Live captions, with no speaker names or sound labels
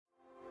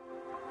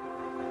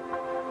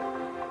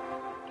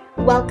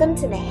Welcome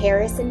to the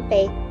Harrison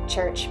Faith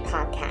Church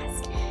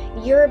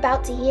podcast. You're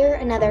about to hear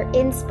another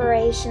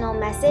inspirational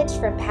message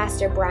from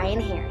Pastor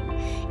Brian Herring.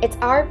 It's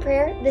our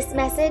prayer this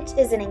message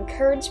is an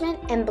encouragement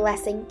and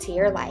blessing to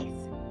your life.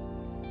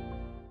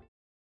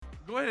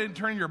 Go ahead and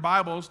turn your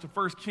Bibles to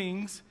 1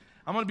 Kings.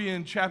 I'm going to be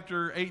in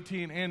chapter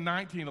 18 and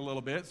 19 a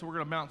little bit, so we're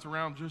going to bounce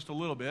around just a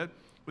little bit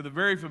with a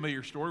very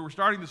familiar story. We're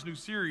starting this new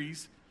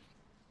series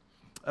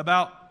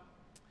about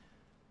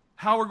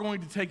how we're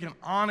going to take an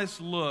honest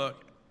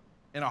look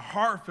and a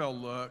heartfelt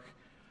look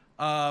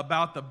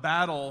about the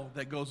battle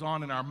that goes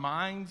on in our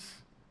minds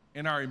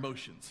and our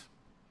emotions.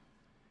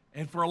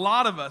 And for a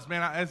lot of us,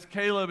 man, as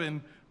Caleb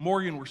and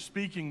Morgan were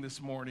speaking this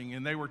morning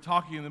and they were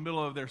talking in the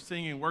middle of their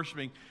singing and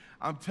worshiping,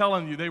 I'm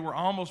telling you, they were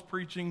almost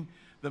preaching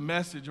the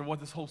message of what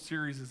this whole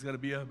series is going to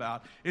be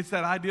about. It's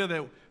that idea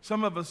that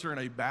some of us are in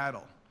a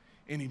battle.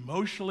 And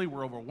emotionally,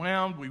 we're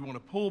overwhelmed. We want to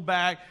pull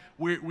back.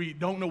 We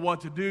don't know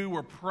what to do.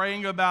 We're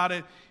praying about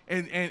it.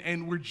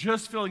 And we're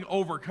just feeling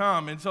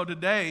overcome. And so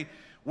today,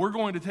 we're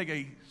going to take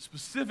a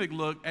specific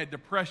look at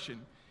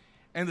depression.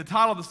 And the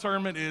title of the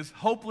sermon is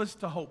Hopeless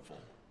to Hopeful.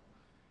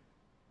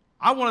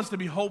 I want us to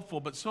be hopeful,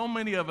 but so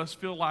many of us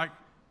feel like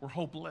we're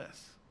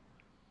hopeless.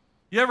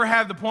 You ever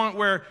have the point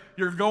where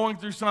you're going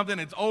through something,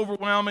 it's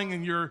overwhelming,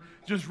 and you're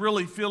just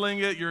really feeling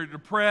it, you're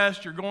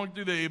depressed, you're going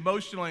through the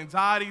emotional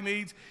anxiety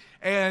needs,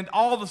 and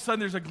all of a sudden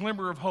there's a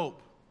glimmer of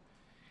hope.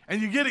 And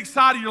you get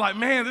excited, you're like,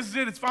 man, this is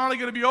it, it's finally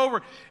going to be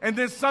over. And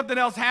then something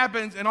else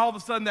happens, and all of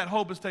a sudden that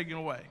hope is taken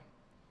away.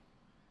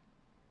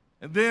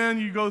 And then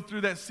you go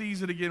through that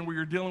season again where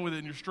you're dealing with it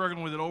and you're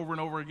struggling with it over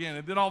and over again.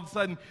 And then all of a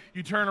sudden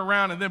you turn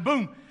around, and then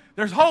boom,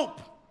 there's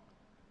hope.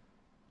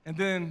 And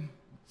then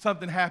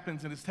something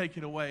happens and it's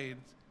taken away and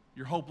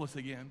you're hopeless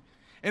again.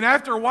 And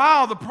after a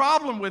while, the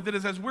problem with it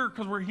is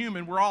because we're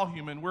human, we're all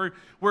human.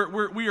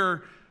 We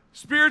are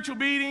spiritual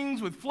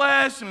beings with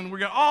flesh, and we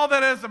got all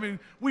that is. I mean,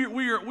 we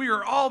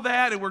are all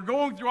that, and we're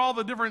going through all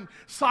the different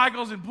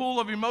cycles and pool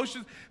of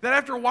emotions that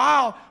after a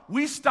while,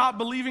 we stop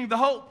believing the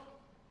hope.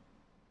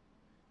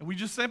 And we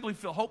just simply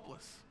feel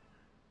hopeless.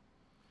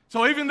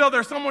 So even though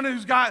there's someone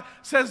who's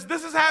says,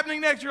 this is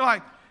happening next, you're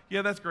like,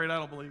 yeah, that's great, I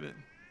don't believe it.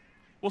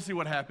 We'll see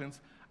what happens.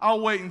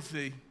 I'll wait and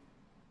see.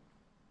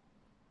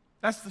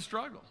 That's the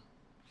struggle.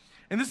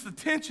 And this is the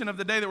tension of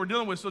the day that we're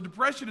dealing with. So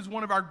depression is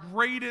one of our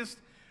greatest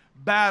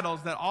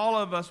battles that all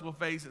of us will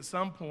face at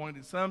some point,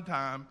 at some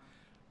time,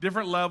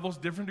 different levels,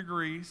 different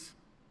degrees.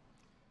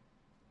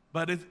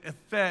 But it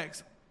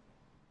affects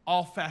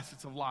all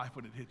facets of life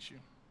when it hits you.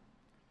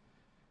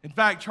 In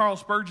fact,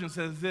 Charles Spurgeon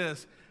says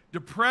this: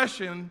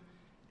 depression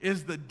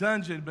is the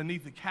dungeon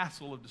beneath the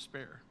castle of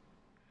despair.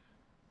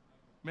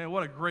 Man,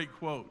 what a great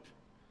quote.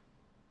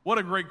 What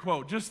a great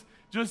quote. Just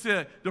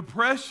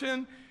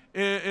depression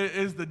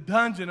is the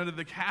dungeon under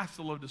the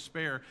castle of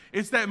despair.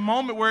 It's that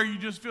moment where you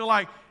just feel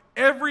like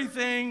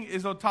everything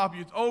is on top of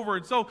you. It's over.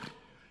 And so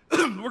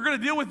we're going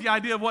to deal with the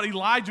idea of what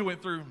Elijah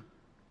went through.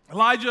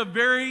 Elijah,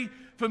 very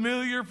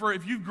familiar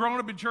if you've grown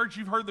up in church,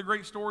 you've heard the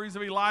great stories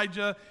of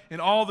Elijah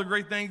and all the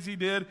great things he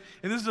did.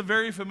 And this is a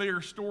very familiar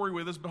story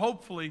with us, but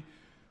hopefully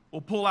we'll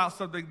pull out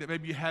something that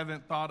maybe you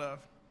haven't thought of.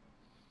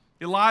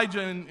 Elijah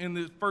in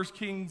the 1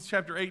 Kings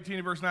chapter 18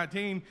 and verse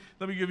 19,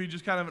 let me give you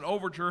just kind of an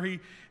overture.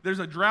 There's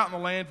a drought in the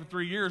land for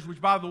 3 years, which,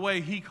 by the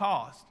way, he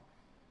caused.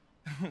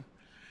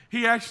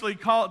 He actually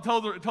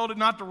told it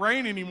not to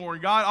rain anymore.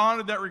 God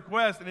honored that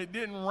request, and it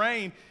didn't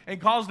rain and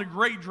caused a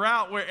great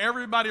drought where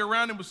everybody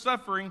around him was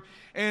suffering.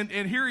 And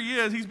here he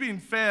is. He's being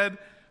fed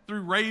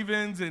through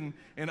ravens and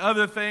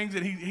other things.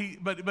 And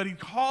but he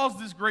caused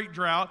this great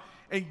drought.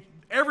 And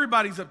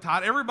everybody's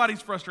uptight,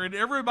 everybody's frustrated,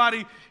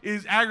 everybody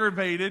is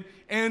aggravated,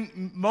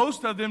 and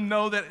most of them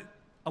know that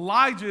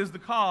Elijah is the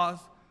cause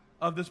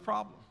of this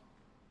problem.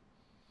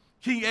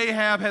 King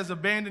Ahab has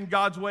abandoned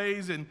God's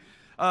ways and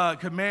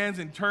commands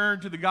and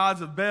turned to the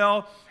gods of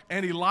Baal,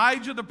 and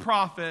Elijah the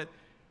prophet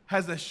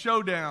has a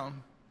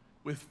showdown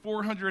with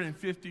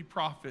 450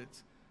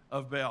 prophets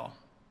of Baal.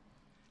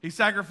 He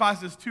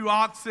sacrifices 2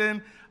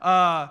 oxen,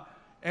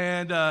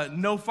 and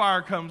no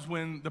fire comes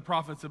when the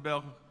prophets of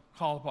Baal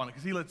call upon it,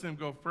 because he lets them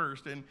go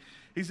first. And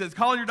he says,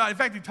 call your God. In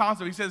fact, he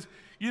taunts him. He says,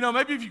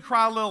 maybe if you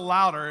cry a little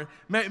louder,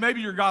 maybe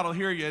your God will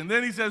hear you. And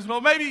then he says,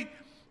 well, maybe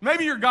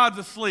your God's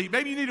asleep.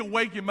 Maybe you need to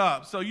wake him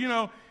up. So,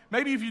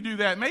 maybe if you do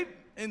that,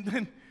 and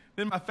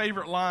then my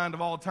favorite line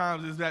of all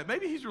times is that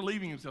maybe he's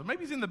relieving himself.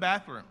 Maybe he's in the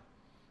bathroom,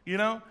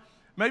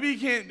 Maybe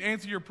he can't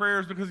answer your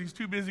prayers because he's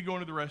too busy going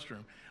to the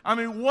restroom. I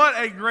mean, what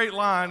a great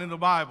line in the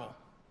Bible.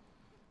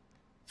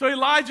 So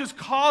Elijah's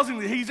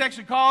he's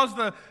actually caused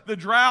the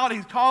drought.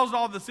 He's caused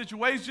all the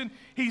situation.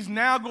 He's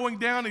now going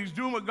down. He's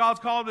doing what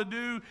God's called him to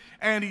do,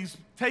 and he's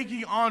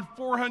taking on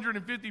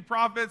 450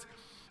 prophets.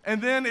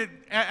 And then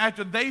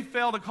after they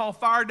fail to call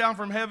fire down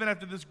from heaven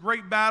after this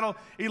great battle,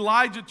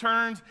 Elijah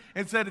turns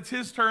and said it's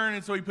his turn.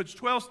 And so he puts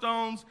 12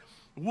 stones,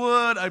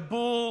 wood, a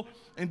bull,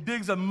 and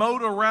digs a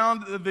moat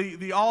around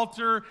the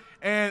altar,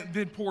 and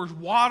then pours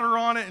water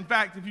on it. In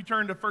fact, if you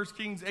turn to 1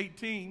 Kings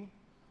 18,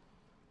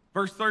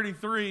 verse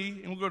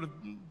 33, and we'll go to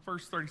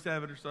verse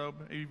 37 or so,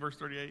 maybe verse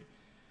 38.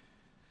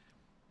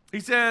 He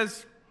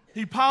says,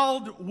 he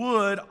piled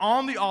wood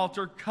on the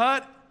altar,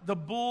 cut the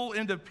bull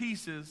into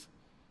pieces,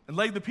 and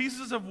laid the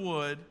pieces of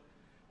wood.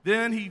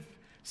 Then he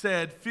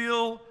said,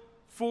 fill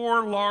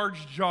 4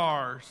 large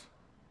jars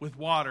with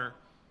water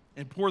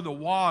and pour the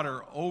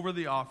water over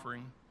the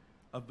offering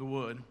of the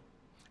wood.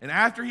 And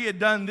after he had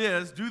done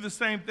this, do the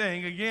same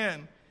thing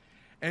again.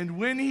 And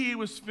when he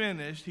was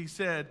finished, he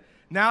said,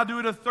 now do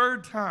it a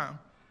 3rd time.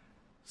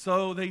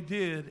 So they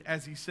did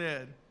as he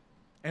said.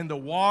 And the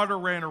water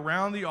ran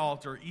around the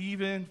altar,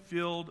 even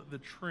filled the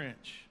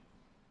trench.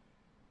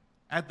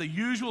 At the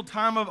usual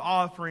time of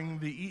offering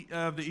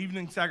the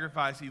evening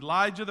sacrifice,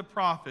 Elijah the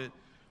prophet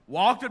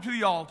walked up to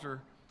the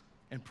altar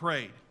and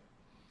prayed.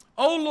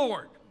 O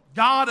Lord,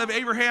 God of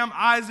Abraham,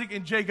 Isaac,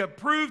 and Jacob,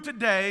 prove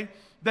today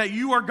that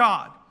you are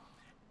God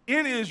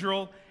in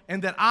Israel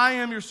and that I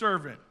am your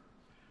servant.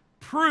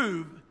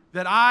 Prove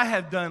that I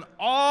have done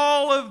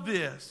all of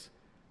this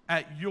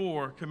at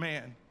your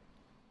command.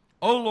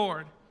 O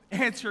Lord,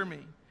 answer me.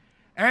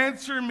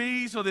 Answer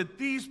me so that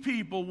these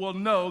people will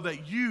know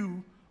that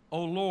you,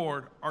 O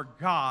Lord, are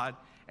God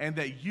and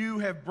that you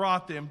have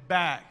brought them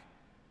back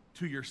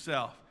to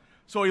yourself.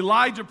 So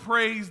Elijah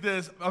prays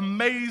this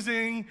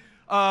amazing,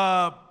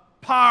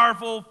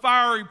 powerful,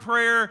 fiery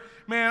prayer.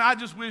 Man, I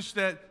just wish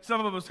that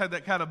some of us had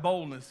that kind of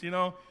boldness, you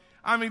know?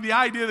 I mean, the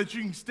idea that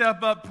you can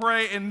step up,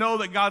 pray, and know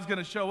that God's going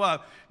to show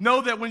up.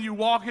 Know that when you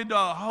walk into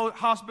a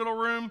hospital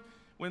room,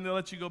 when they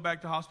let you go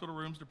back to hospital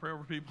rooms to pray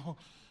over people,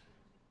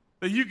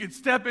 that you can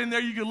step in there,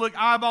 you can look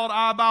eyeball to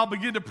eyeball,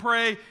 begin to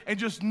pray, and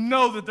just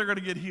know that they're going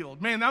to get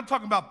healed. Man, I'm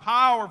talking about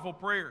powerful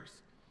prayers.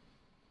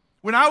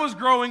 When I was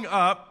growing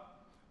up,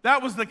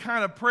 that was the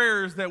kind of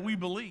prayers that we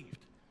believed.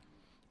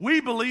 We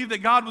believed that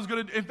God was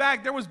going to, in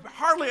fact, there was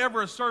hardly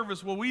ever a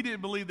service where we didn't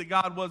believe that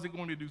God wasn't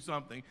going to do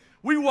something.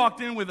 We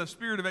walked in with a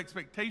spirit of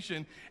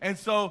expectation, and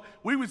so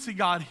we would see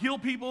God heal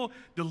people,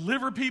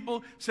 deliver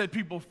people, set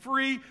people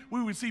free.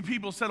 We would see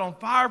people set on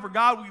fire for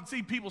God. We would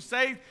see people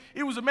saved.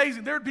 It was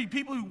amazing. There would be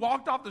people who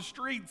walked off the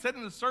street, sat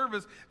in a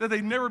service that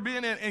they'd never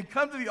been in, and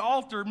come to the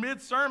altar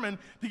mid-sermon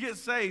to get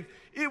saved.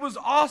 It was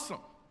awesome.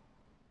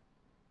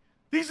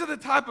 These are the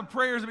type of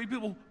prayers that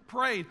people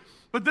prayed.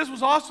 But this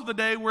was also the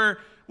day where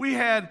we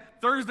had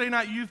Thursday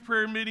night youth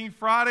prayer meeting,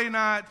 Friday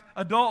night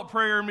adult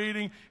prayer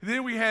meeting, and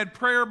then we had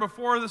prayer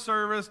before the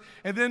service,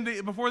 and then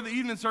before the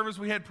evening service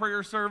we had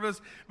prayer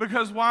service,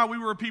 because why? We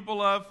were a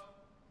people of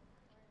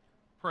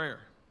prayer.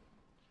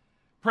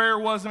 Prayer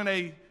wasn't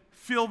a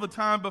fill the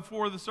time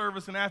before the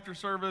service and after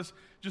service,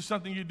 just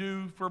something you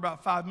do for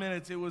about 5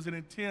 minutes. It was an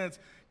intense,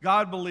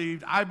 God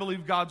believed, I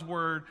believe God's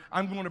word,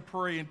 I'm going to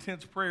pray,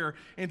 intense prayer.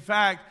 In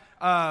fact,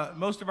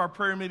 most of our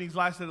prayer meetings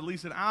lasted at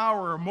least an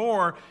hour or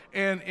more,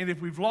 and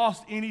if we've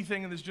lost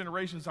anything in this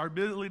generation, it's our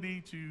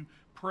ability to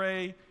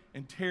pray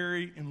and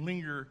tarry and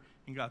linger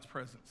in God's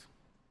presence.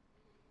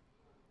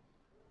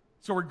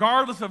 So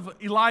regardless of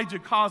Elijah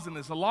causing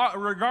this,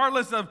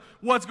 regardless of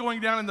what's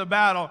going down in the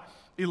battle,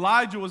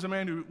 Elijah was a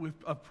man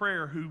of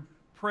prayer who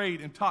prayed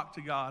and talked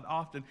to God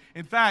often.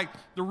 In fact,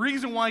 the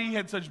reason why he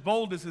had such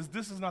boldness is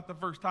this is not the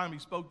first time he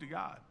spoke to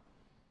God.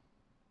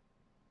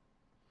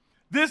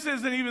 This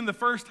isn't even the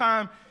first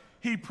time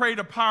he prayed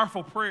a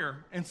powerful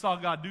prayer and saw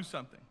God do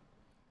something.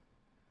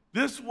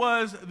 This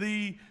was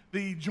the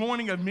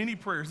joining of many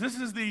prayers. This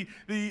is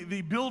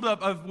the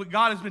buildup of what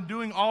God has been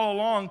doing all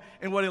along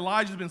and what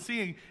Elijah's been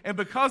seeing. And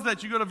because of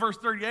that, you go to verse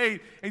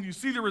 38 and you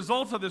see the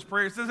results of this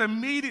prayer. It says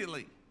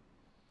immediately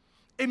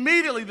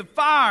the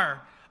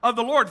fire of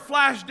the Lord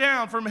flashed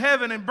down from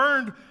heaven and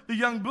burned the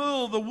young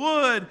bull, the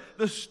wood,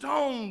 the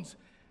stones,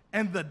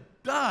 and the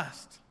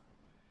dust.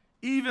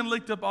 Even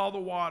licked up all the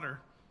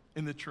water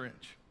in the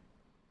trench.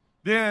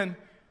 Then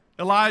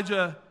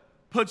Elijah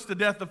puts to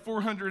death the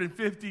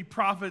 450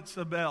 prophets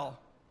of Baal.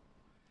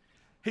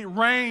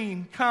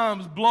 Rain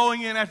comes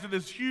blowing in after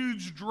this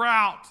huge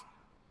drought.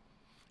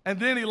 And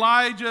then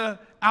Elijah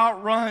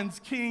outruns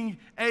King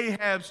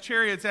Ahab's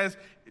chariots as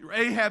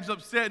Ahab's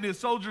upset and his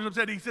soldiers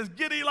upset. He says,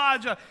 get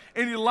Elijah.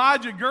 And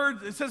Elijah he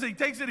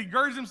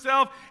girds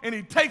himself and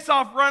he takes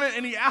off running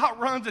and he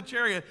outruns a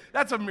chariot.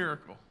 That's a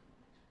miracle.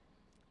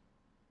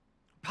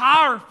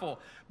 Powerful.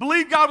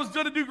 Believed God was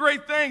going to do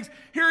great things.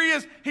 Here he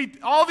is.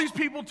 All these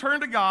people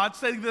turn to God,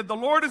 saying that the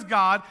Lord is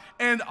God,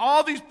 and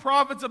all these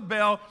prophets of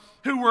Baal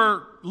who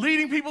were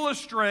leading people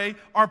astray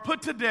are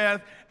put to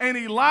death, and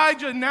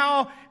Elijah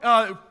now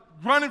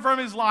running from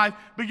his life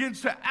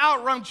begins to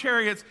outrun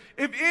chariots.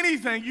 If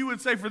anything, you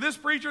would say for this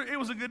preacher, it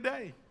was a good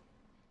day.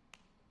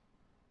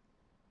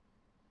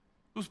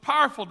 It was a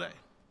powerful day.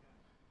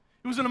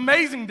 It was an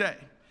amazing day.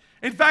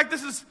 In fact,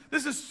 this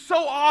is so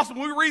awesome.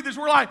 When we read this,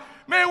 we're like,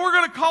 man, we're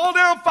going to call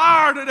down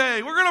fire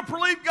today. We're going to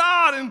believe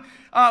God,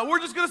 and we're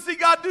just going to see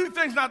God do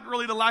things, not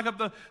really to lack up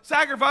the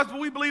sacrifice, but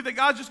we believe that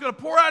God's just going to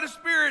pour out His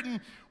Spirit, and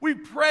we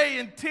pray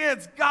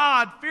intense,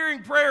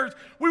 God-fearing prayers.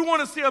 We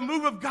want to see a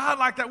move of God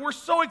like that. We're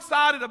so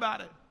excited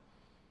about it.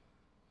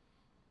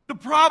 The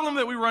problem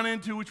that we run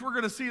into, which we're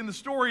going to see in the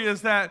story,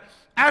 is that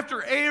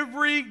after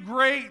every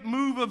great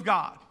move of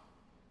God,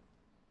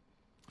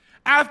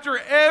 after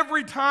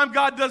every time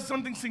God does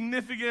something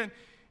significant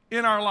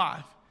in our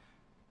life,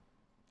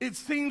 it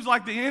seems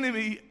like the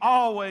enemy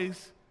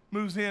always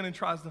moves in and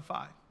tries to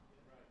fight.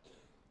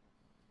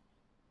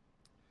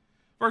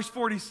 Verse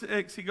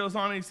 46, he goes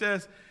on and he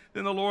says,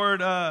 then the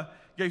Lord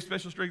gave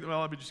special strength.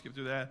 Well, let me just skip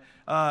through that.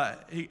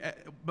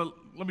 But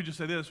let me just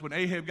say this. When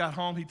Ahab got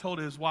home, he told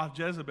his wife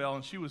Jezebel,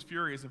 and she was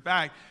furious. In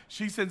fact,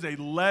 she sends a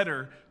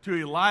letter to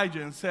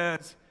Elijah and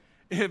says,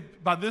 if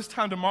by this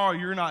time tomorrow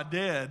you're not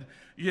dead,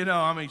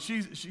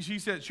 she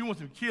said she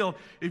wants him killed.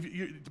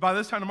 By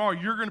this time tomorrow,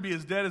 you're going to be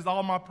as dead as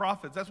all my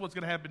prophets. That's what's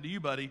going to happen to you,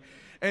 buddy.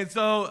 And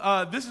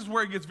so this is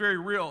where it gets very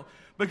real,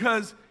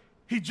 because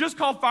he just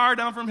called fire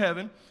down from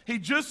heaven. He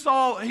just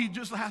saw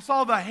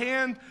the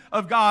hand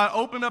of God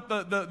open up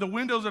the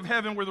windows of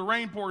heaven where the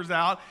rain pours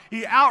out.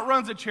 He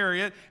outruns a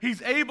chariot.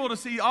 He's able to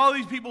see all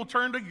these people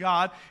turn to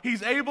God.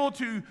 He's able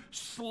to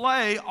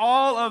slay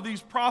all of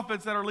these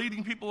prophets that are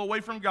leading people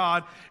away from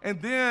God.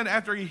 And then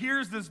after he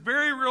hears this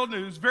very real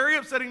news, very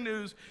upsetting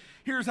news,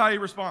 here's how he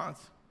responds.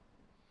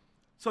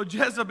 So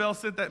Jezebel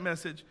sent that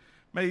message.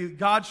 May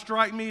God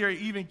strike me or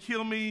even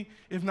kill me,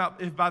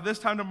 if by this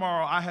time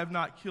tomorrow I have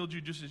not killed you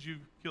just as you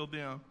killed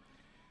them.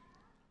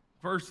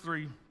 Verse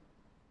 3,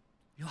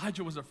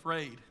 Elijah was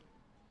afraid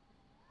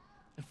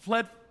and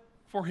fled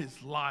for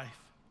his life.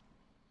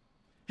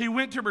 He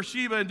went to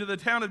Beersheba into the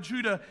town of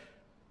Judah,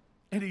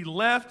 and he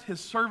left his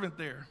servant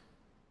there.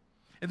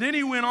 And then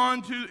he went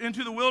on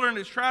into the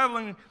wilderness,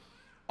 traveling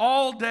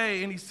all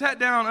day, and he sat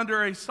down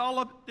under a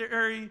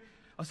solitary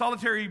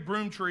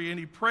broom tree, and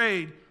he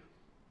prayed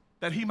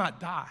that he might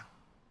die.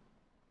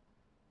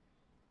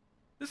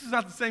 This is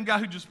not the same guy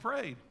who just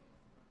prayed.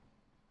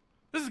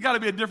 This has got to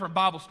be a different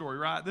Bible story,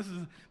 right? This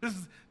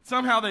is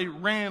somehow they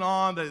ran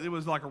on, that it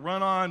was like a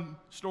run-on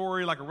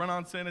story, like a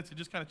run-on sentence. It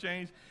just kind of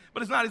changed.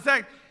 But it's not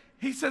exact.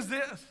 He says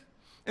this,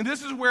 and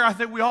this is where I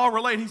think we all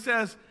relate. He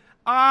says,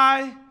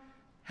 I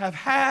have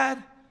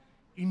had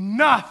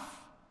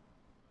enough.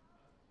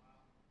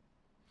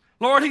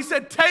 Lord, he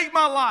said, take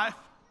my life,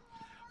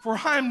 for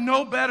I am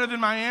no better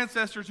than my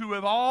ancestors who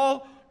have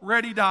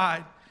already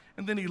died.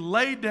 And then he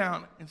laid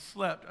down and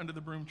slept under the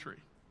broom tree.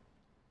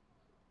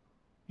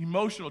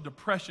 Emotional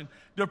depression.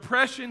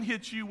 Depression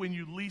hits you when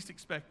you least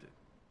expect it.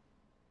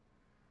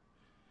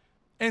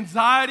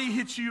 Anxiety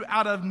hits you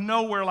out of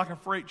nowhere like a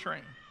freight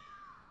train.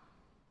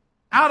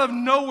 Out of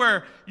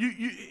nowhere,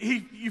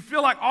 you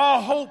feel like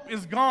all hope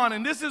is gone.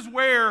 And this is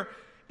where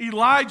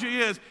Elijah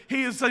is.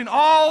 He has seen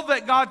all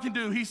that God can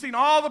do. He's seen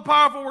all the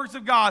powerful works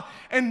of God.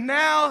 And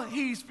now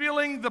he's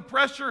feeling the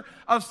pressure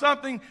of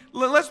something.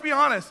 Let's be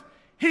honest.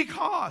 He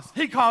caused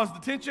the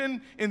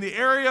tension in the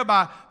area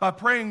by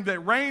praying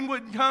that rain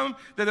wouldn't come,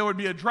 that there would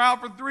be a drought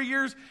for 3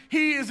 years.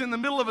 He is in the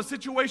middle of a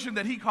situation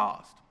that he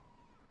caused.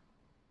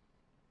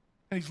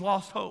 And he's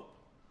lost hope.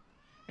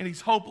 And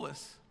he's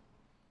hopeless.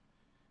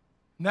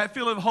 And that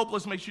feeling of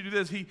hopeless makes you do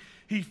this.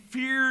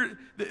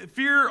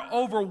 Fear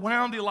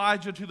overwhelmed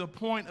Elijah to the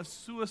point of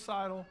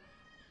suicidal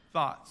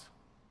thoughts.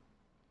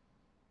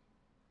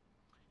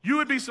 You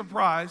would be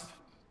surprised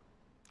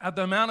at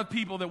the amount of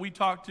people that we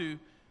talk to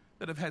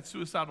that have had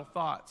suicidal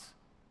thoughts.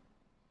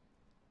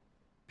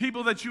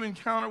 People that you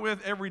encounter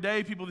with every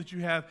day, people that you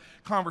have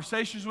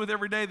conversations with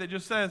every day that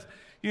just says,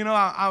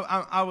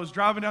 I was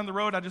driving down the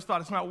road, I just thought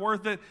it's not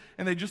worth it,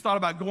 and they just thought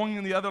about going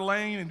in the other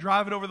lane and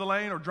driving over the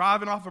lane or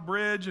driving off a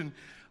bridge, and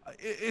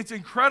it's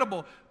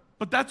incredible.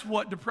 But that's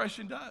what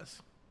depression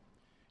does.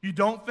 You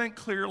don't think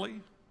clearly.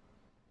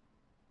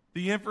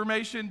 The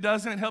information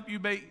doesn't help you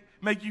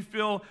make you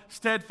feel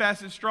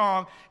steadfast and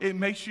strong. It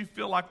makes you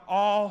feel like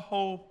all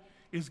hope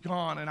is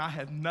gone and I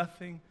have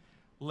nothing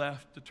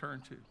left to turn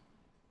to.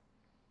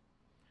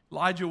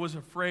 Elijah was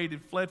afraid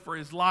and fled for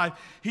his life.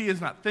 He is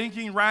not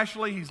thinking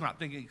rationally. He's not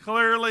thinking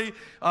clearly.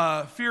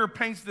 Fear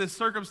paints the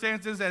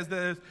circumstances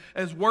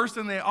as worse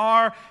than they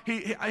are.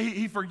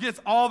 He forgets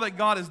all that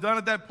God has done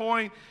at that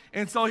point.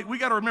 And so we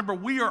got to remember,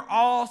 we are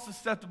all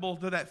susceptible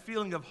to that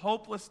feeling of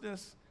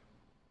hopelessness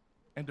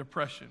and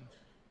depression.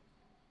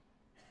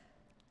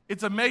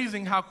 It's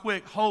amazing how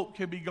quick hope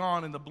can be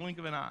gone in the blink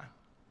of an eye.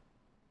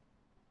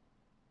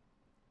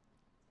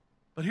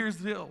 But here's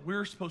the deal.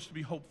 We're supposed to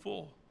be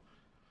hopeful.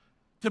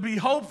 To be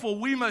hopeful,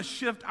 we must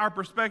shift our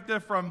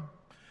perspective from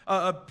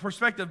a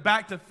perspective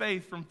back to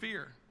faith from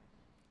fear.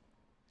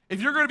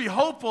 If you're going to be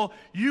hopeful,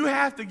 you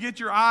have to get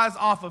your eyes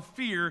off of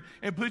fear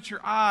and put your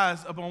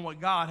eyes upon what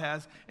God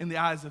has in the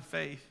eyes of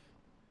faith.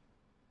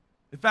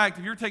 In fact,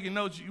 if you're taking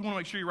notes, you want to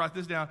make sure you write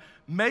this down.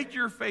 Make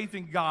your faith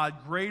in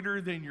God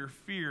greater than your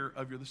fear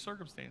of the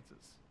circumstances.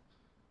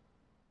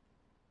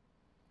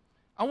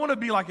 I want to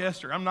be like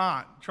Esther. I'm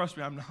not. Trust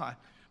me, I'm not.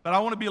 But I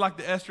want to be like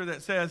the Esther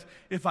that says,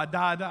 if I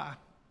die, I die.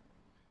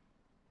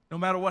 No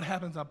matter what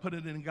happens, I put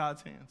it in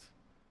God's hands.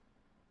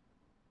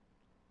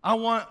 I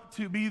want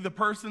to be the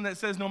person that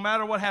says, no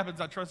matter what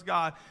happens, I trust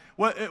God.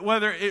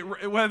 Whether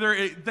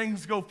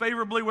things go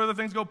favorably, whether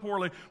things go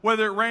poorly,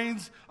 whether it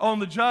rains on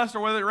the just or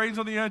whether it rains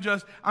on the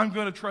unjust, I'm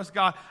going to trust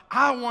God.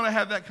 I want to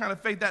have that kind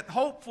of faith, that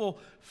hopeful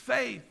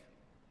faith.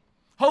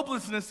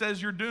 Hopelessness says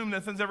you're doomed,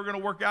 nothing's ever going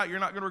to work out, you're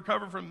not going to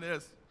recover from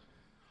this.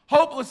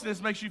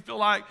 Hopelessness makes you feel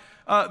like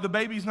the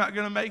baby's not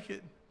going to make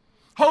it.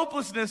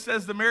 Hopelessness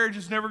says the marriage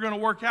is never going to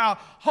work out.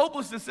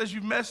 Hopelessness says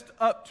you've messed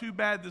up too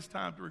bad this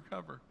time to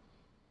recover.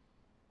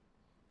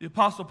 The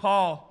Apostle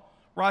Paul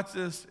writes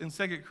this in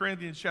 2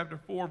 Corinthians chapter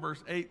 4,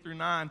 verse 8 through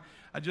 9.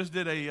 I just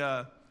did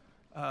a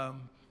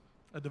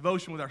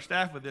devotion with our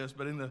staff with this,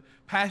 but in the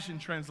Passion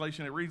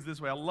Translation, it reads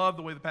this way. I love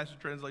the way the Passion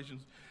Translation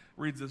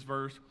reads this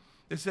verse.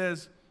 It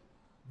says,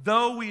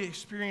 though we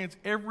experience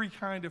every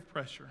kind of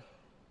pressure,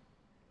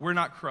 we're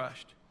not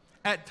crushed.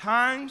 At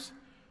times,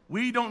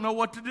 we don't know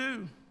what to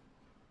do,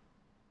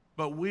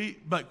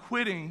 but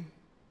quitting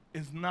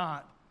is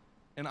not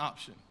an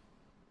option.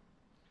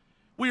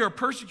 We are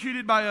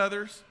persecuted by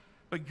others,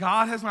 but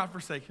God has not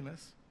forsaken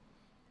us.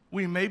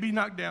 We may be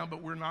knocked down,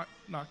 but we're not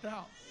knocked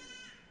out.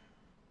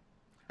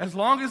 As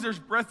long as there's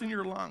breath in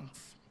your lungs,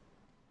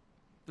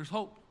 there's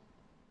hope.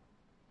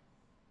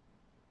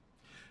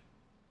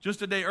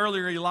 Just a day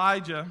earlier,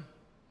 Elijah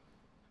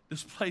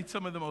displayed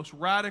some of the most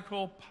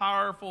radical,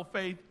 powerful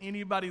faith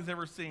anybody's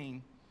ever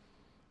seen.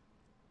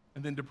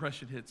 And then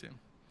depression hits him.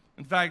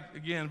 In fact,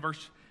 again,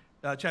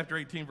 chapter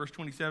 18, verse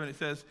 27, it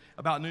says,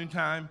 about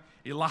noontime,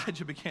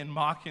 Elijah began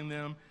mocking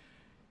them.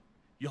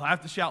 You'll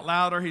have to shout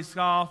louder, he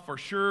scoffed, for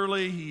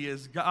surely he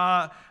is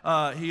God.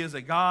 He is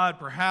a god.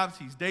 Perhaps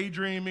he's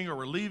daydreaming or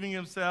relieving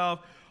himself,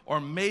 or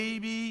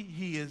maybe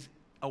he is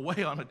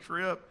away on a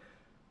trip,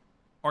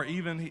 or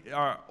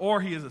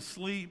he is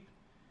asleep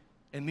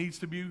and needs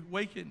to be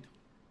wakened.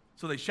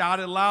 So they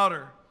shouted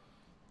louder,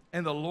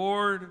 and the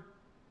Lord,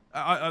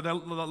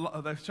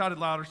 they shouted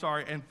louder,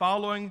 and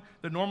following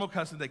the normal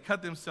custom, they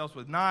cut themselves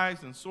with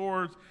knives and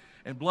swords,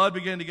 and blood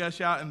began to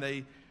gush out, and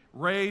they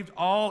raved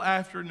all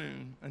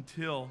afternoon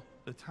until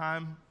the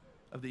time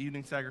of the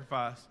evening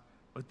sacrifice,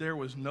 but there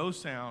was no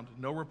sound,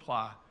 no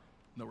reply,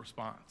 no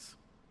response.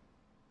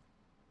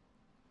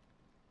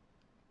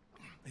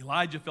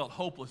 Elijah felt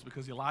hopeless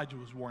because Elijah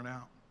was worn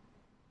out.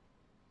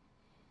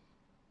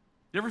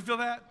 You ever feel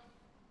that?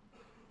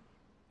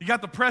 You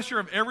got the pressure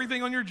of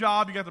everything on your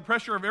job, you got the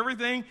pressure of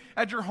everything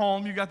at your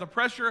home, you got the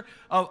pressure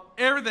of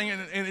everything,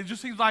 and it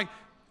just seems like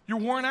you're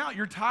worn out,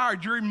 you're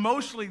tired, you're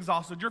emotionally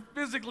exhausted, you're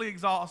physically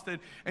exhausted,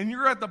 and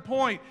you're at the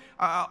point,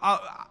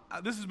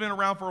 this has been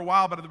around for a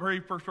while, but the very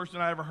first person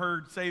I ever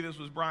heard say this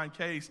was Brian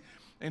Case,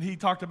 and he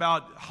talked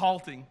about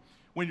halting.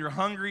 When you're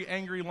hungry,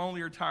 angry,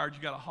 lonely, or tired,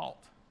 you got to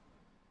halt.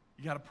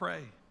 You got to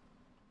pray.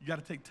 You got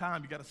to take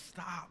time. You got to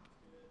stop.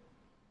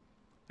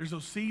 There's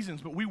those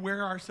seasons, but we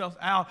wear ourselves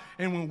out,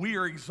 and when we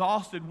are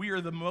exhausted, we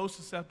are the most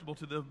susceptible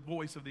to the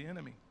voice of the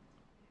enemy.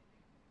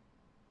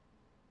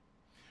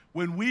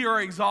 When we are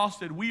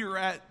exhausted, we are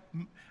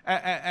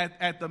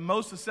at the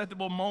most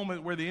susceptible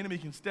moment where the enemy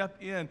can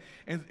step in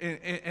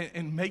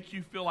and make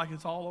you feel like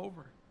it's all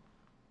over.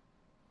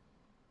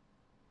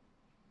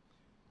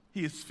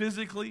 He is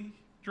physically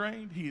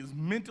drained. He is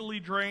mentally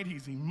drained.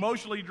 He's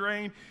emotionally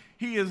drained.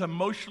 He is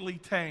emotionally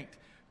tanked.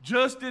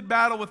 Just did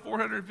battle with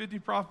 450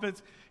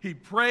 prophets. He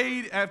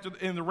prayed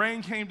and the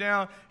rain came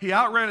down. He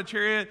outran a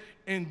chariot,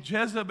 and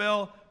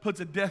Jezebel puts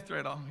a death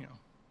threat on him.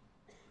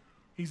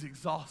 He's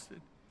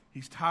exhausted.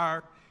 He's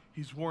tired,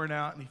 he's worn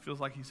out, and he feels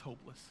like he's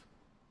hopeless.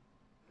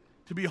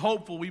 To be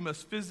hopeful, we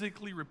must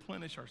physically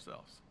replenish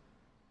ourselves.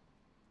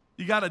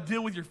 You got to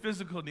deal with your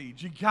physical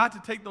needs. You got to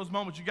take those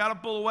moments. You got to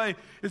pull away.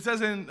 It says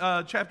in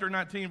chapter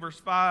 19, verse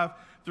 5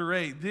 through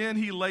 8, then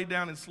he lay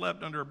down and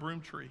slept under a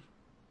broom tree.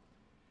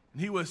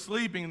 And he was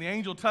sleeping, and the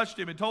angel touched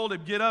him and told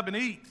him, get up and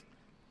eat.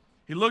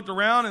 He looked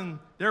around, and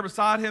there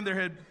beside him,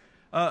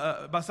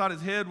 beside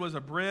his head was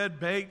a bread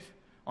baked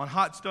on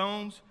hot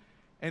stones,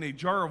 and a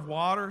jar of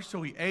water.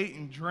 So he ate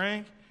and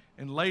drank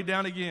and lay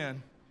down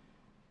again.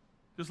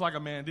 Just like a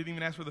man. Didn't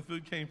even ask where the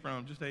food came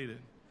from. Just ate it.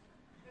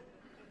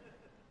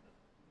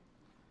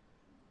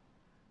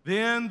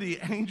 Then the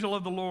angel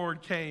of the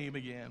Lord came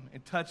again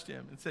and touched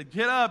him and said,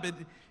 get up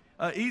and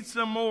eat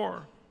some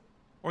more,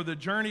 or the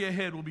journey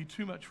ahead will be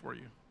too much for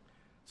you.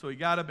 So he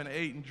got up and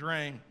ate and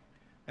drank,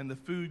 and the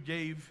food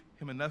gave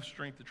him enough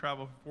strength to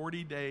travel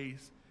 40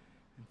 days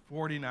and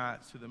 40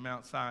 nights to the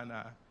Mount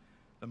Sinai,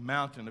 the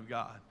mountain of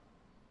God.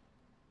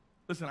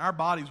 Listen, our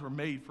bodies were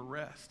made for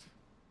rest.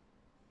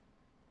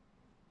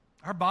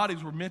 Our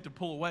bodies were meant to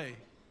pull away.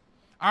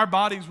 Our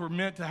bodies were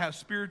meant to have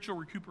spiritual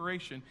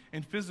recuperation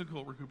and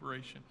physical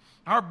recuperation.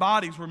 Our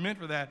bodies were meant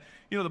for that.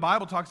 You know, the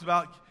Bible talks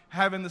about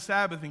having the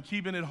Sabbath and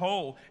keeping it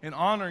whole and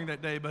honoring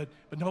that day, but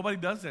nobody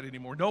does that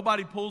anymore.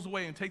 Nobody pulls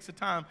away and takes the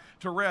time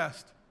to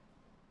rest.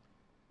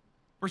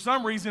 For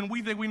some reason,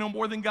 we think we know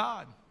more than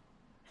God.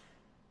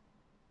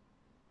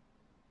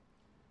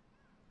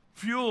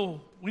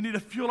 Fuel. We need to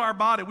fuel our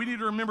body. We need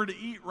to remember to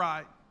eat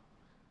right.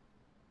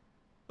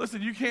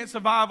 Listen, you can't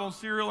survive on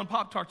cereal and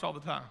Pop-Tarts all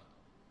the time.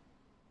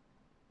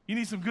 You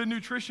need some good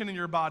nutrition in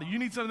your body. You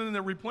need something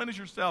to replenish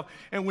yourself.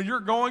 And when you're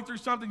going through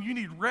something, you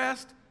need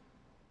rest,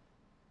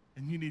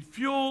 and you need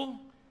fuel,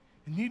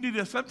 and you need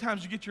to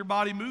sometimes get your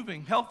body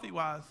moving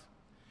healthy-wise.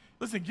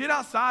 Listen, get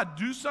outside.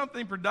 Do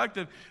something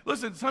productive.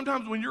 Listen,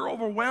 sometimes when you're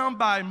overwhelmed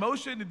by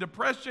emotion and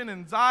depression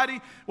and anxiety,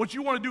 what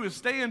you want to do is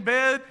stay in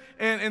bed,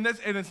 and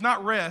it's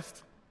not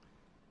rest.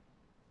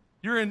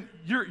 You're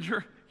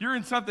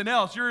in something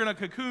else. You're in a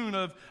cocoon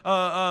of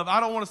I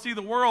don't want to see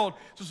the world.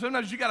 So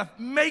sometimes you got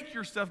to make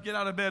yourself get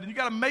out of bed, and you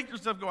got to make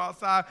yourself go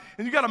outside,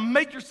 and you got to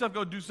make yourself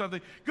go do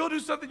something. Go do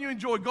something you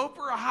enjoy. Go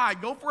for a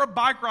hike. Go for a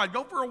bike ride.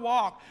 Go for a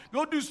walk.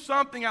 Go do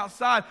something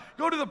outside.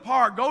 Go to the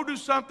park. Go do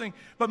something.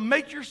 But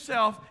make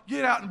yourself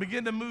get out and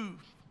begin to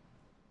move.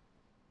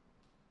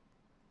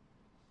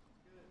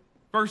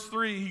 Verse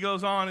 3, he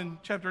goes on in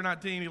chapter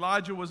 19.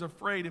 Elijah was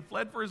afraid and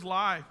fled for his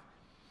life.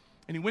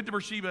 And he went to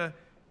Beersheba,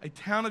 a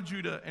town of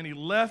Judah, and he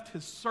left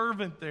his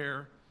servant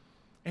there,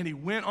 and he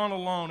went on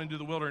alone into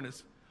the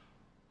wilderness.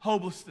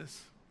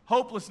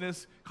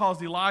 Hopelessness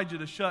caused Elijah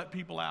to shut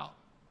people out.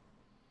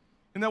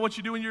 Isn't that what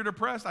you do when you're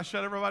depressed? I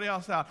shut everybody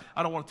else out.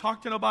 I don't want to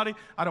talk to nobody.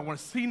 I don't want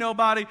to see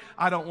nobody.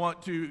 I don't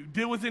want to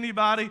deal with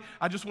anybody.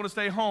 I just want to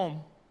stay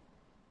home.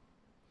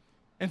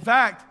 In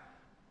fact,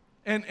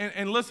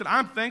 and listen,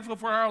 I'm thankful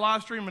for our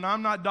live stream, and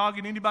I'm not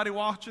dogging anybody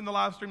watching the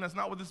live stream. That's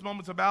not what this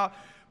moment's about.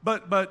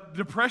 But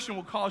depression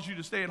will cause you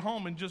to stay at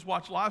home and just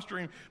watch live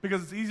stream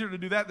because it's easier to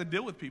do that than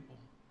deal with people.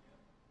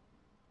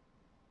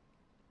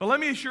 But let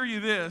me assure you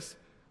this,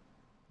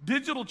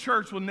 digital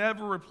church will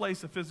never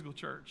replace a physical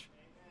church.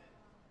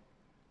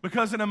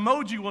 Because an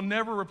emoji will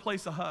never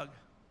replace a hug.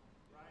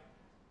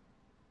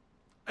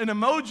 An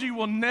emoji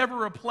will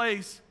never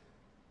replace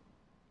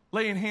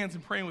laying hands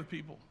and praying with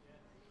people.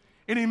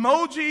 An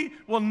emoji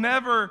will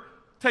never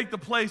take the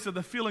place of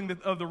the feeling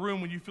of the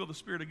room when you feel the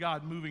Spirit of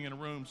God moving in a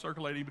room,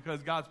 circulating,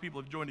 because God's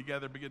people have joined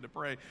together and begin to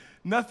pray.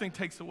 Nothing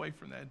takes away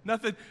from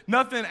that.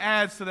 Nothing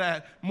adds to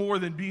that more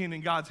than being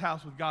in God's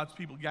house with God's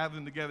people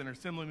gathering together and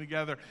assembling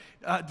together.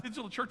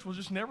 Digital church will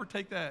just never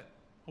take that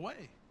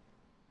away.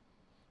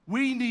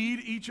 We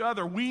need each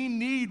other. We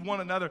need one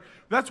another.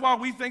 That's why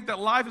we think that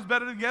life is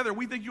better together.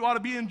 We think you ought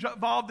to be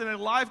involved in a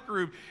life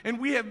group. And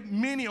we have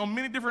many on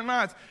many different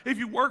nights. If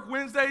you work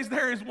Wednesdays,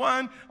 there is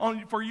one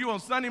for you on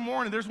Sunday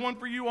morning. There's one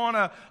for you on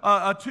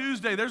a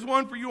Tuesday. There's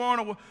one for you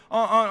on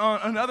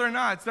other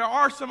nights. There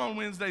are some on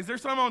Wednesdays.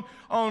 There's some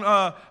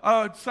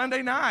on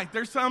Sunday night.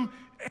 There's some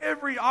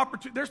every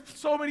opportunity. There's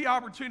so many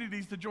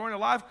opportunities to join a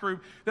life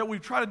group that we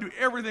try to do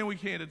everything we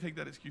can to take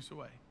that excuse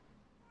away.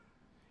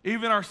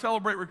 Even our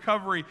Celebrate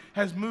Recovery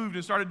has moved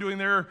and started doing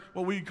their,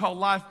 what we call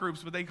life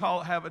groups, but they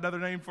have another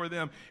name for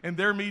them. And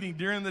they're meeting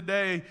during the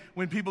day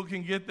when people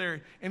can get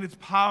there. And it's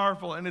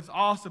powerful and it's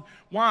awesome.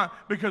 Why?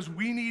 Because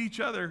we need each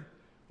other.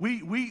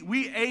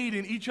 We aid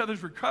in each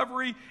other's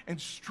recovery and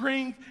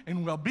strength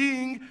and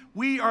well-being.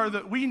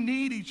 We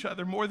need each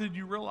other more than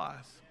you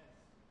realize.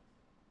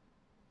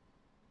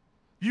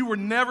 You were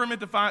never meant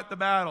to fight the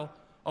battle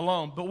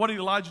alone. But what did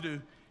Elijah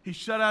do? He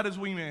shut out his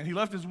wingman. He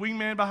left his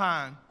wingman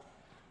behind.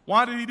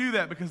 Why did he do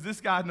that? Because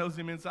this guy knows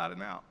him inside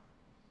and out.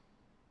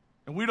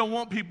 And we don't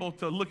want people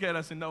to look at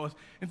us and know us.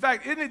 In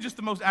fact, isn't it just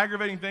the most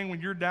aggravating thing when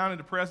you're down and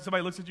depressed and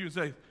somebody looks at you and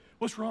says,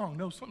 "What's wrong?"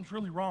 "No, something's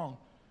really wrong."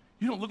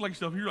 You don't look like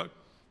yourself. You're like,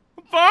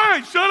 "I'm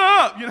fine, shut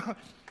up." You know,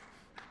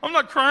 "I'm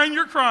not crying,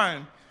 you're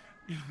crying."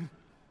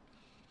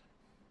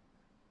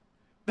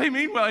 They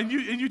mean well, and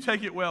you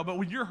take it well. But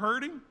when you're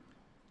hurting,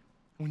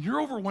 when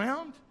you're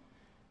overwhelmed,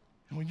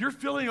 and when you're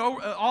feeling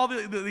all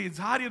the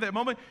anxiety of that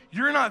moment,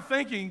 you're not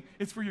thinking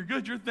it's for your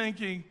good. You're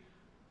thinking,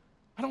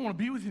 I don't want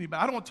to be with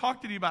anybody. I don't want to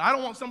talk to anybody. I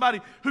don't want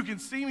somebody who can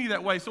see me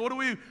that way. So what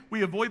do?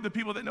 We avoid the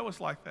people that know us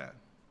like that.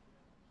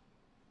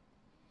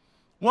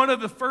 One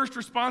of the first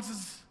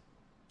responses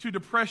to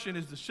depression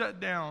is to shut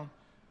down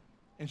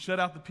and shut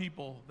out the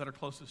people that are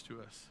closest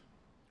to us.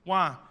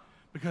 Why?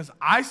 Because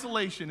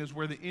isolation is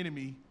where the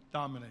enemy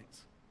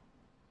dominates.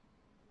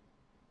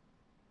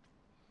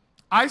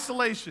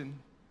 Isolation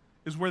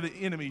is where the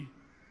enemy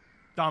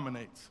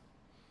dominates.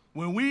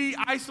 When we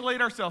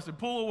isolate ourselves and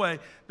pull away,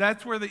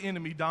 that's where the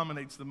enemy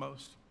dominates the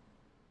most.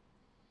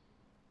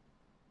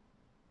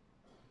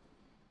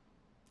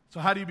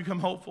 So how do you become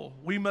hopeful?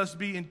 We must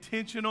be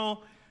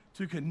intentional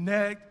to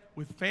connect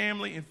with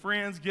family and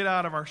friends, get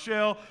out of our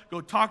shell,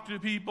 go talk to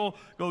people,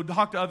 go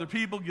talk to other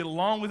people, get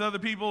along with other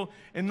people.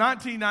 In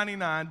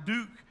 1999,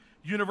 Duke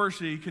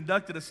University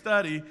conducted a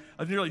study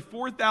of nearly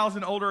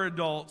 4,000 older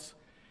adults,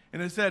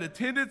 and it said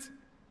attendance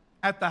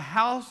at the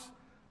house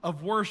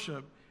of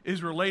worship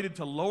is related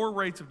to lower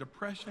rates of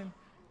depression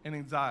and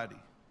anxiety.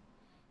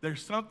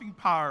 There's something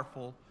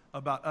powerful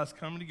about us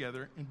coming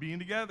together and being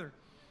together.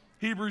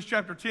 Hebrews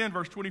chapter 10,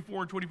 verse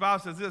 24 and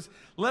 25 says this: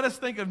 "Let us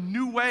think of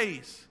new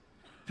ways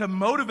to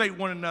motivate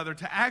one another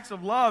to acts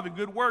of love and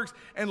good works,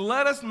 and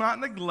let us not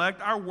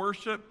neglect our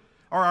worship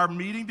or our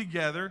meeting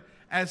together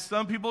as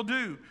some people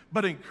do,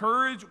 but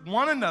encourage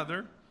one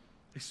another,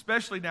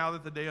 especially now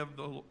that the day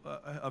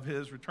of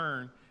his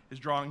return is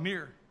drawing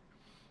near."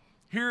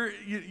 Here,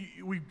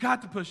 we've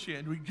got to push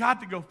in. We've got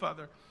to go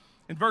further.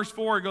 In verse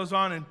 4, it goes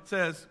on and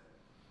says,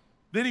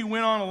 "Then he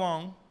went on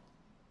along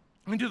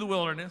into the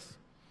wilderness,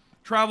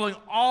 traveling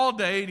all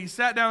day, and he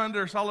sat down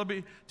under a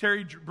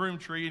solitary broom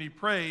tree, and he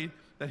prayed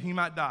that he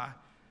might die.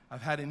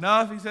 'I've had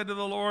enough,' he said to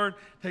the Lord.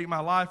 'Take my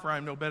life, for I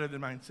am no better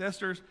than my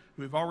ancestors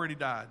who have already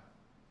died.'"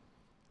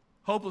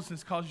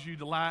 Hopelessness causes you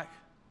to lack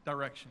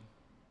direction.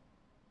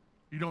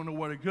 You don't know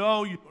where to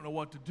go. You don't know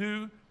what to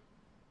do.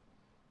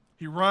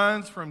 He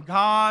runs from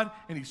God,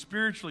 and he's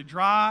spiritually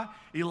dry.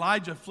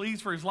 Elijah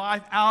flees for his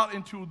life out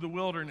into the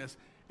wilderness.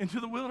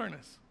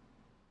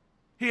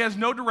 He has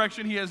no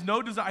direction. He has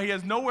no desire. He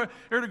has nowhere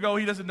to go.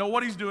 He doesn't know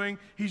what he's doing.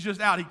 He's just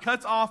out. He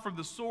cuts off from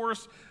the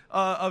source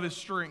of his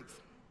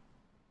strength.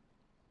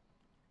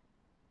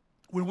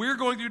 When we're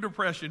going through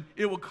depression,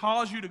 it will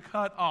cause you to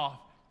cut off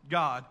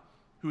God,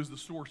 who is the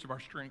source of our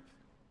strength.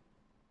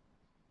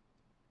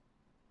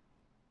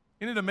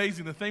 Isn't it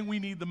amazing? The thing we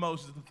need the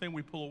most is the thing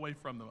we pull away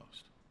from the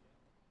most.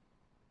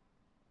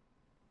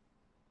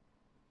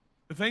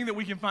 The thing that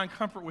we can find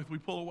comfort with, we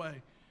pull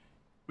away.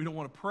 We don't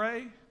want to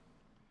pray.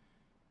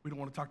 We don't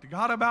want to talk to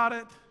God about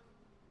it.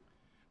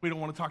 We don't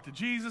want to talk to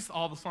Jesus.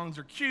 All the songs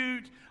are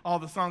cute. All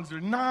the songs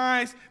are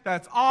nice.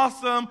 That's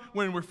awesome.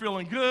 When we're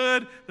feeling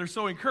good, they're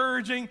so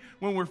encouraging.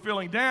 When we're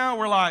feeling down,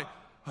 we're like,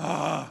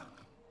 ah.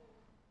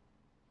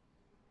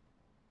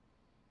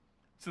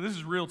 So this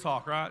is real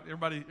talk, right?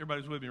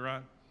 Everybody's with me,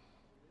 right?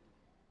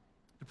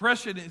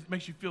 Depression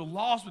makes you feel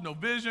lost with no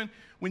vision.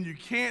 When you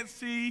can't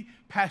see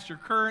past your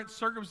current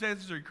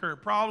circumstances or your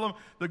current problem,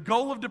 the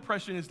goal of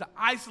depression is to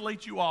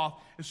isolate you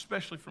off,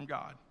 especially from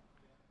God.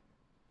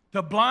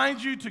 To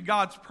blind you to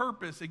God's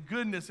purpose and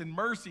goodness and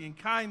mercy and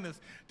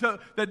kindness.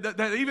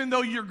 That even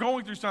though you're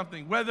going through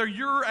something, whether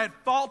you're at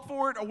fault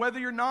for it or whether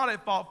you're not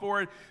at fault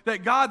for it,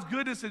 that God's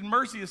goodness and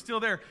mercy is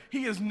still there.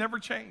 He has never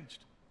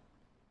changed.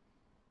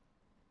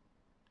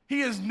 He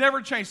has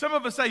never changed. Some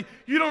of us say,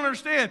 you don't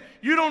understand.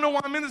 You don't know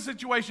why I'm in this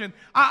situation.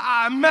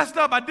 I messed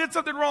up. I did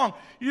something wrong.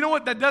 You know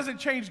what? That doesn't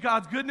change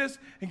God's goodness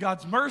and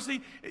God's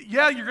mercy.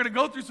 Yeah, you're going to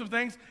go through some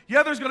things.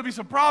 Yeah, there's going to be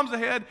some problems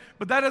ahead,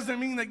 but that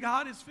doesn't mean that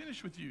God is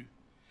finished with you.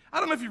 I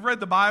don't know if you've read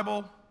the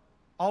Bible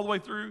all the way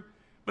through,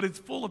 but it's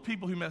full of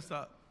people who messed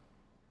up.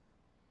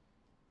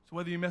 So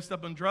whether you messed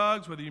up on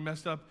drugs, whether you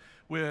messed up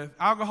with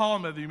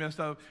alcohol, whether you messed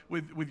up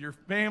with your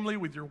family,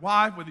 with your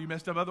wife, whether you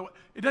messed up other ways,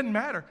 it doesn't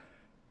matter.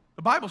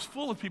 The Bible's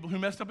full of people who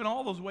messed up in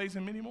all those ways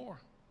and many more.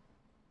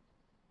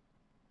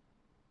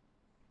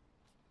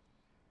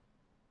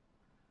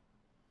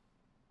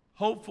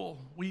 Hopeful,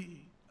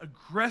 we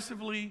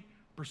aggressively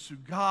pursue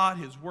God,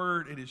 His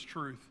Word, and His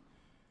truth.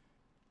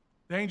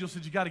 The angel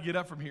said, you got to get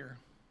up from here.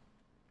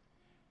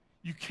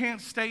 You can't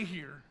stay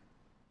here.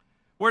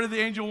 Where did the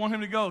angel want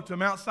him to go? To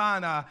Mount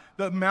Sinai,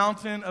 the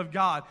mountain of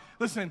God.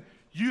 Listen,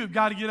 you have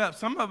got to get up.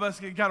 Some of us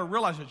have got to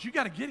realize that you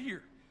got to get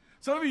here.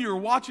 Some of you are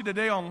watching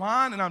today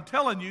online, and I'm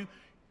telling you,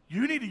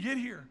 you need to get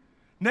here.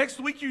 Next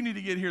week, you need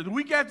to get here. The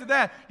week after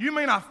that, you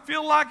may not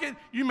feel like it.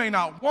 You may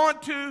not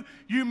want to.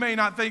 You may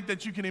not think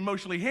that you can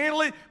emotionally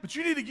handle it, but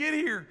you need to get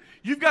here.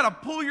 You've got to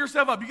pull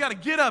yourself up. You've got to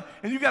get up,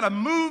 and you've got to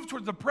move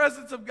towards the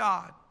presence of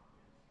God.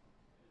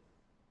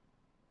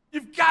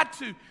 You've got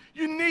to.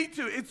 You need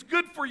to. It's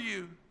good for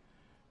you.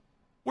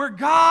 Where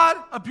God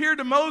appeared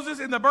to Moses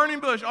in the burning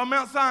bush on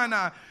Mount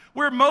Sinai,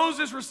 where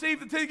Moses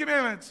received the Ten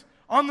Commandments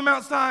on the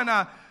Mount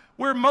Sinai,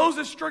 where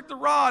Moses struck the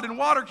rod and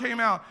water came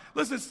out.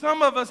 Listen,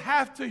 some of us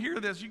have to hear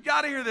this. You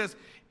got to hear this.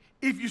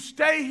 If you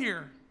stay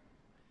here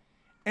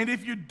and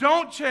if you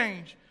don't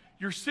change,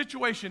 your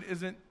situation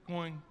isn't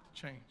going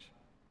to change.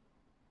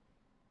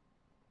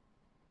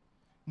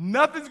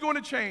 Nothing's going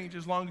to change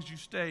as long as you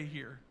stay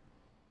here.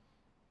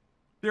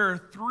 There are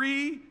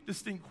three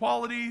distinct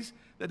qualities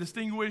that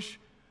distinguish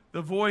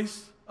the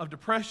voice of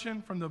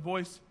depression from the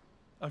voice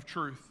of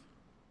truth.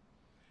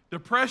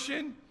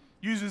 Depression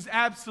uses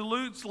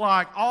absolutes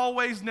like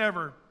always,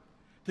 never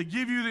to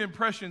give you the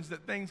impressions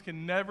that things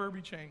can never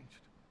be changed.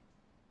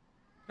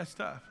 That's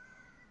tough.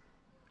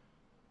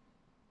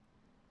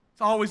 It's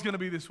always going to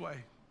be this way.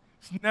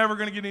 It's never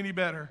going to get any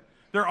better.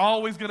 They're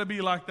always going to be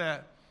like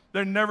that.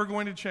 They're never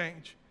going to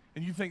change.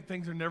 And you think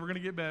things are never going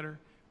to get better.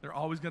 They're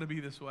always going to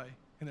be this way,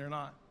 and they're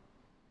not.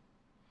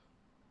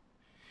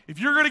 If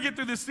you're going to get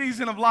through this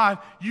season of life,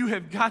 you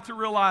have got to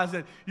realize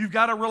that. You've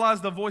got to realize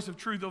the voice of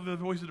truth over the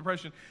voice of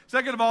depression.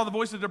 Second of all, the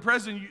voice of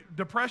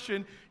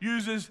depression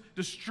uses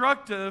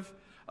destructive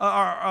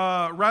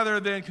rather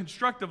than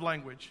constructive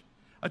language,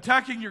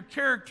 attacking your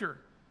character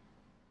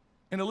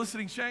and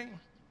eliciting shame.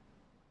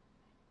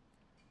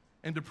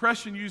 And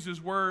depression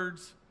uses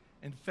words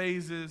and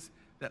phases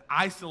that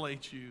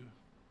isolate you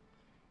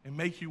and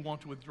make you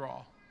want to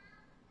withdraw.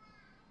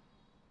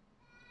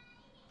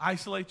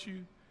 Isolate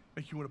you,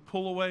 make you want to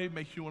pull away,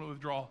 make you want to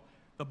withdraw.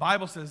 The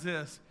Bible says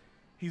this: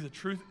 He's a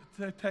truth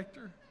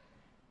detector,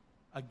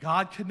 a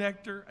God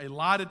connector, a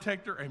lie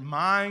detector, a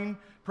mind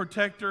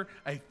protector,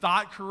 a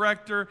thought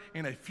corrector,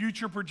 and a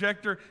future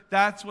projector.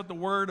 That's what the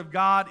Word of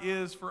God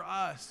is for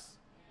us.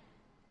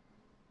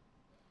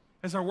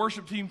 As our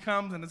worship team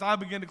comes and as I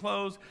begin to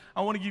close,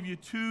 I want to give you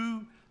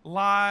two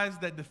lies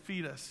that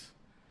defeat us.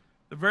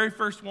 The very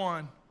first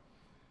one,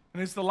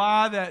 and it's the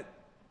lie that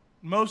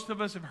most of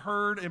us have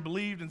heard and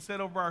believed and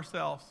said over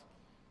ourselves: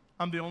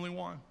 I'm the only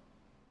one.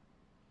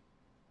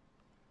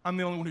 I'm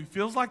the only one who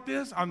feels like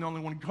this. I'm the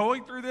only one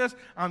going through this.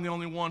 I'm the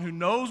only one who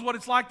knows what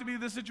it's like to be in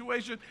this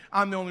situation.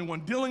 I'm the only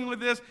one dealing with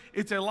this.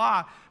 It's a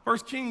lie. 1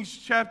 Kings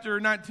chapter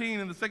 19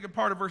 and the second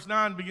part of verse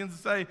 9 begins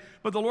to say,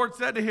 but the Lord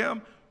said to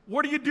him,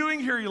 what are you doing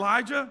here,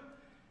 Elijah?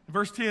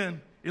 Verse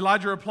 10,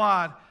 Elijah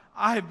replied,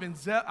 I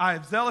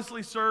have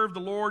zealously served the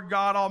Lord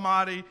God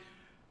Almighty,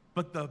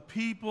 but the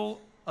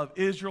people of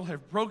Israel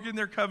have broken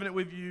their covenant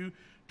with you,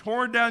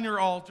 torn down your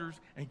altars,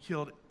 and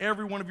killed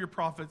every one of your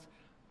prophets.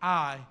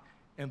 I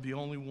am the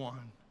only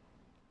one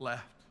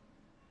left.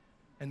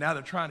 And now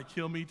they're trying to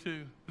kill me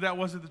too. But that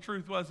wasn't the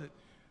truth, was it?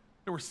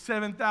 There were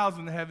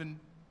 7,000 that haven't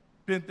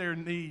bent their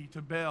knee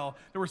to Baal.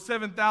 There were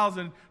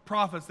 7,000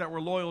 prophets that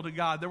were loyal to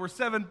God. There were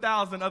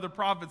 7,000 other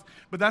prophets,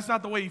 but that's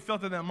not the way he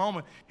felt in that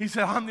moment. He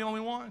said, I'm the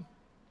only one.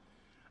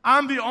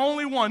 I'm the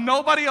only one.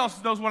 Nobody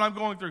else knows what I'm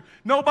going through.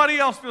 Nobody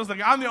else feels like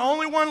it. I'm the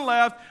only one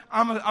left.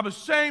 I'm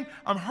ashamed.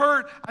 I'm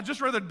hurt. I'd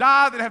just rather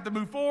die than have to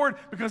move forward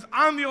because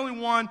I'm the only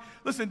one.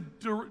 Listen,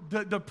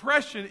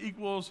 depression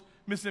equals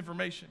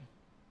misinformation.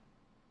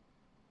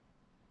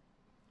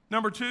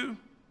 Number 2,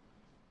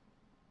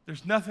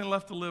 there's nothing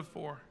left to live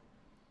for.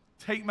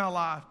 Take my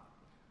life.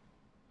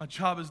 My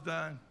job is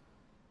done.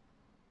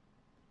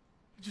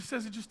 It just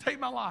says it, just take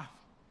my life.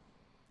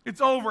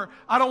 It's over.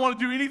 I don't want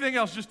to do anything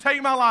else. Just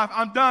take my life.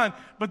 I'm done.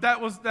 But that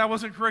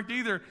wasn't correct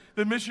either.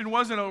 The mission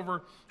wasn't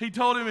over. He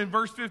told him in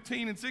verse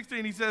 15 and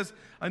 16, he says,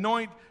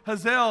 anoint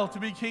Hazael to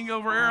be king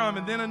over Aram,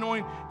 and then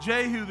anoint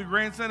Jehu, the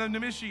grandson of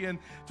Nimshi, and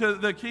to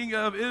the king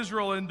of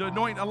Israel, and to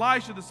anoint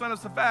Elisha, the son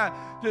of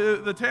Shaphat, to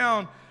the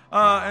town,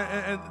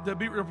 and to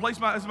be replaced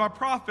as my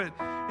prophet.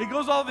 It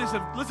goes all this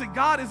of, listen,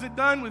 God isn't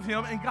done with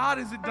him, and God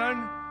isn't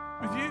done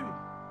with you.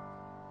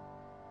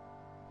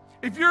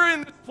 If you're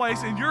in this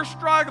place and you're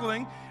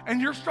struggling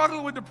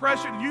with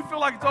depression and you feel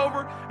like it's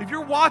over, if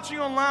you're watching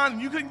online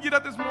and you couldn't get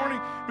up this morning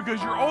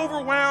because you're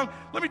overwhelmed,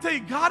 let me tell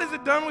you, God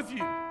isn't done with you.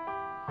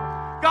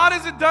 God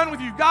isn't done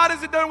with you. God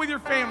isn't done with your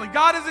family.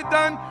 God isn't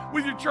done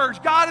with your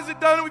church. God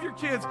isn't done with your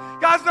kids.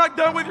 God's not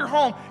done with your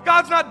home.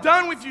 God's not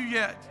done with you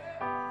yet.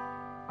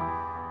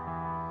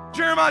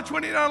 Jeremiah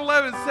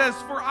 29:11 says,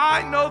 for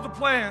I know the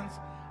plans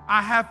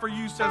I have for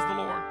you, says the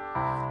Lord.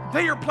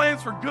 They are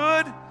plans for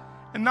good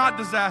and not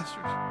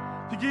disasters,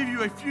 to give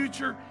you a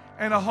future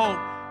and a hope.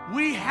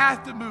 We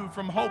have to move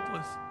from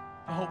hopeless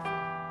to hopeful.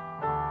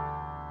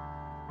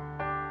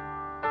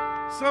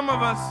 Some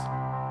of us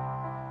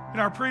in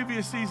our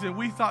previous season,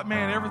 we thought,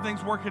 man,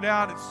 everything's working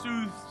out. It's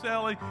smooth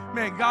sailing.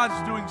 Man,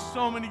 God's doing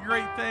so many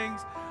great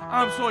things.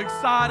 I'm so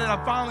excited.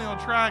 I'm finally on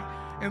track.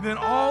 And then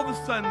all of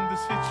a sudden,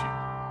 this hits you.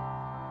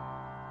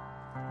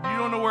 You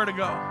don't know where to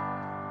go.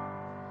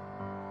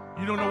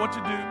 You don't know what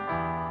to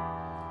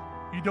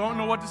do. You don't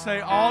know what to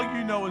say. All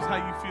you know is how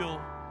you feel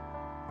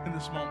in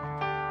this moment.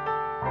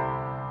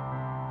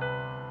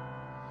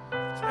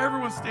 So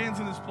everyone stands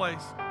in this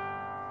place.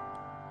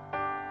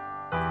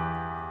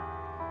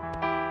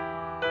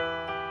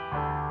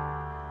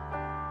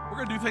 We're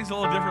going to do things a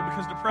little different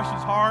because depression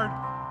is hard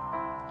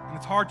and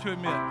it's hard to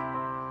admit.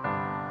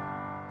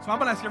 So I'm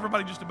going to ask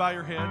everybody just to bow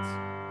your heads.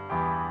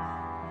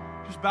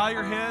 Just bow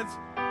your heads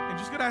and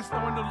just going to ask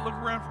someone to look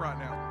around for right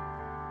now.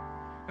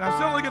 And I'm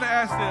simply going to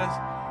ask this.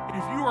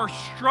 If you are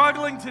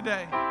struggling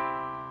today,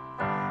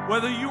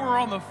 whether you are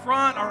on the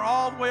front or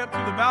all the way up to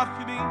the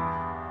balcony,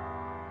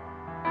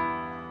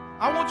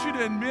 I want you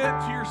to admit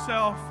to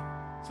yourself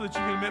so that you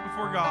can admit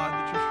before God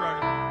that you're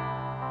struggling.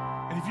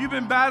 And if you've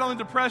been battling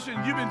depression,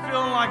 you've been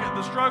feeling like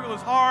the struggle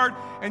is hard,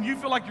 and you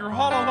feel like you're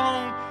all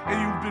alone, and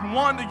you've been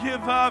wanting to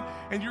give up,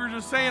 and you're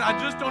just saying, I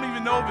just don't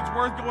even know if it's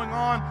worth going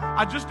on.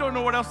 I just don't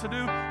know what else to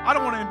do. I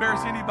don't want to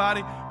embarrass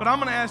anybody, but I'm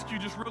going to ask you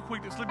just real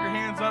quick to slip your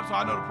hands up so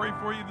I know to pray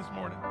for you this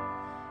morning.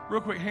 Real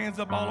quick, hands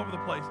up all over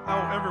the place.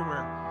 Oh,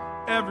 everywhere.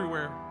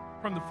 Everywhere.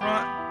 From the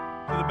front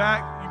to the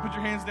back. You put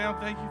your hands down.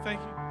 Thank you. Thank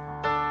you.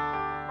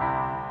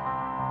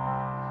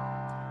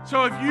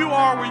 So if you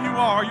are where you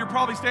are, you're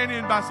probably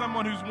standing by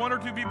someone who's 1 or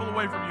 2 people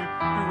away from you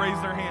who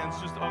raised their hands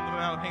just on the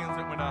amount of hands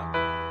that went up.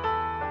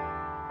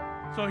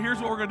 So here's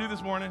what we're going to do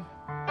this morning.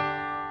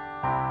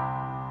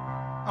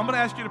 I'm going to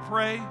ask you to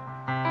pray.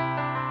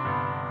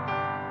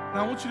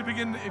 Now I want you to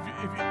begin, if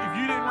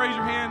you didn't raise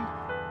your hand,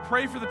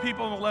 pray for the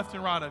people on the left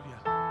and right of you.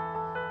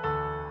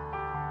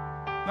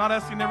 Not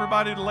asking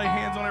everybody to lay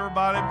hands on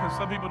everybody because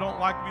some people don't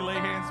like to be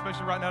laid hands,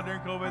 especially right now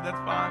during COVID.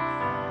 That's fine.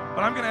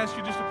 But I'm going to ask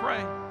you just to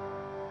pray.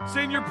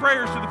 Send your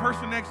prayers to the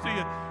person next to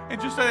you. And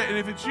just say, and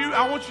if it's you,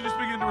 I want you to just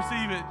begin to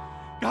receive it.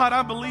 God,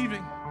 I'm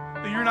believing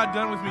that you're not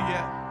done with me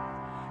yet.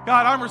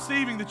 God, I'm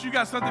receiving that you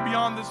got something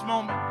beyond this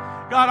moment.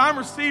 God, I'm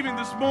receiving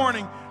this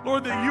morning,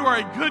 Lord, that you are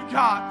a good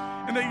God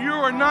and that you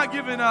are not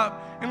giving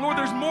up. And Lord,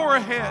 there's more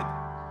ahead.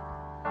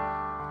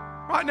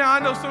 Right now, I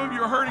know some of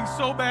you are hurting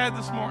so bad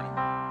this morning.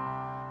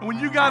 And when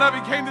you got up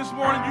and came this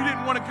morning, you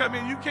didn't want to come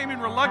in. You came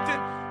in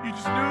reluctant. You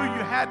just knew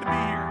you had to be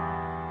here.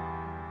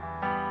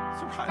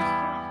 So right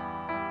now,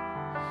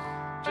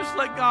 just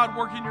let God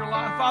work in your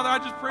life. Father, I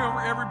just pray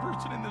over every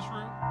person in this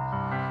room.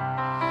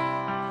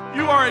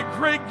 You are a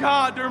great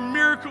God. You're a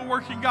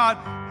miracle-working God.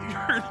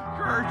 You're an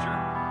encourager.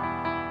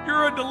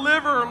 You're a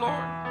deliverer,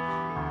 Lord.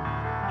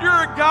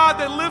 You're a God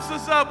that lifts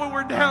us up when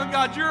we're down,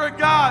 God. You're a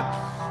God,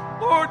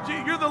 Lord,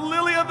 you're the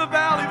lily of the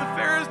valley, the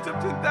fairest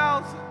of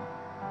 10,000.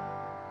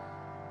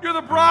 You're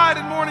the bride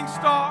and morning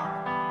star.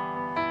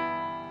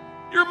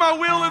 You're my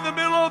wheel in the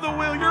middle of the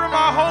wheel. You're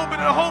my hope in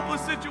a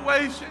hopeless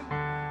situation.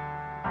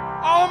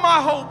 All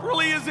my hope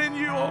really is in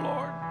you, oh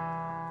Lord.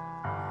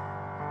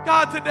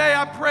 God, today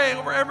I pray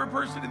over every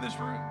person in this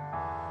room.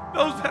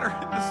 Those that are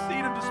in the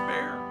seat of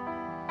despair.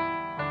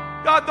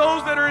 God,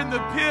 those that are in the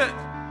pit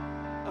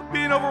of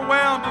being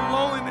overwhelmed and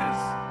loneliness.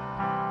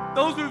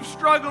 Those who've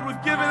struggled with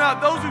giving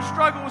up. Those who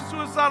struggle with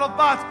suicidal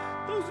thoughts.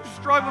 Those who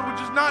struggle with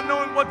just not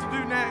knowing what to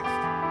do next.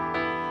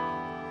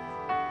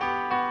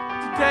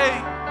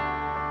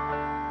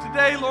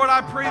 Today, Lord,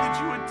 I pray that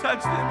you would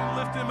touch them and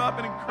lift them up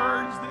and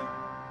encourage them.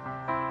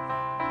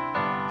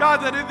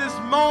 God, that in this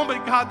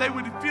moment, God, they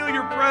would feel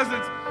your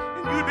presence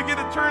and you would begin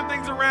to turn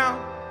things around.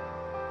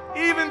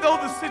 Even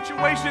though the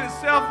situation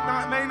itself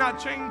may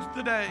not change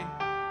today,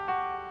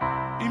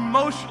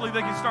 emotionally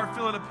they can start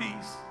feeling a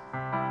peace.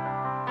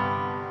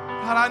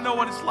 God, I know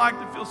what it's like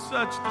to feel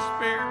such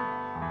despair.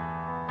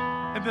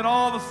 And then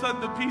all of a sudden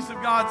the peace of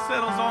God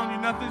settles on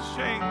you. Nothing's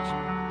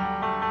changed.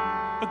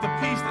 But the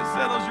peace that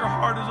settles your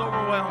heart is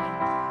overwhelming.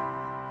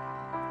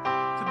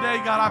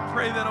 Today, God, I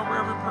pray that over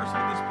every person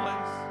in this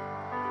place.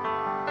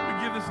 We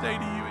give this day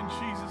to you in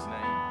Jesus'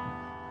 name.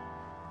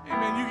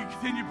 Amen. You can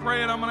continue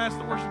praying. I'm going to ask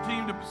the worship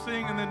team to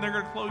sing, and then they're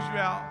going to close you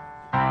out.